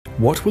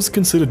What was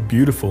considered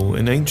beautiful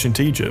in ancient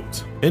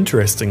Egypt?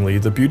 Interestingly,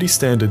 the beauty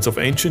standards of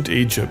ancient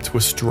Egypt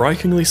were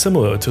strikingly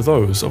similar to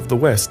those of the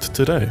West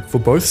today. For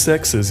both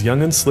sexes,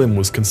 young and slim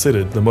was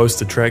considered the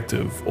most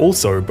attractive.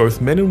 Also, both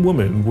men and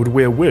women would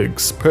wear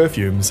wigs,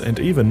 perfumes, and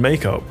even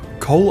makeup.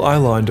 Kohl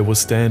eyeliner was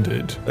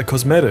standard, a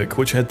cosmetic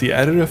which had the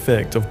added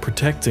effect of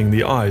protecting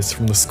the eyes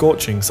from the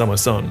scorching summer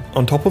sun.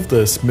 On top of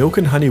this, milk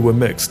and honey were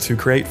mixed to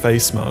create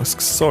face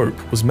masks. Soap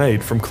was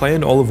made from clay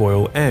and olive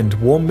oil, and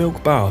warm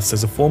milk baths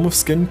as a form of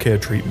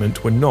skincare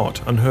treatment were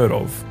not unheard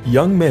of.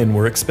 Young men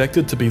were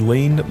expected to be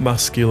lean,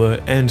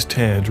 muscular, and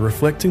tanned,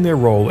 reflecting their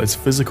role as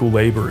physical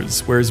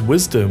laborers, whereas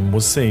wisdom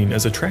was seen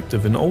as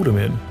attractive in older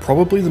men.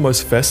 Probably the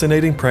most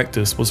fascinating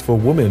practice was for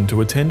women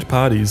to attend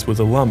parties with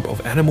a lump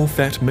of animal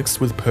fat mixed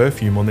with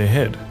perfume on their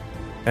head.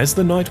 As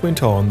the night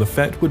went on, the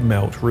fat would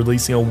melt,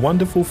 releasing a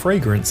wonderful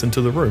fragrance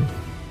into the room.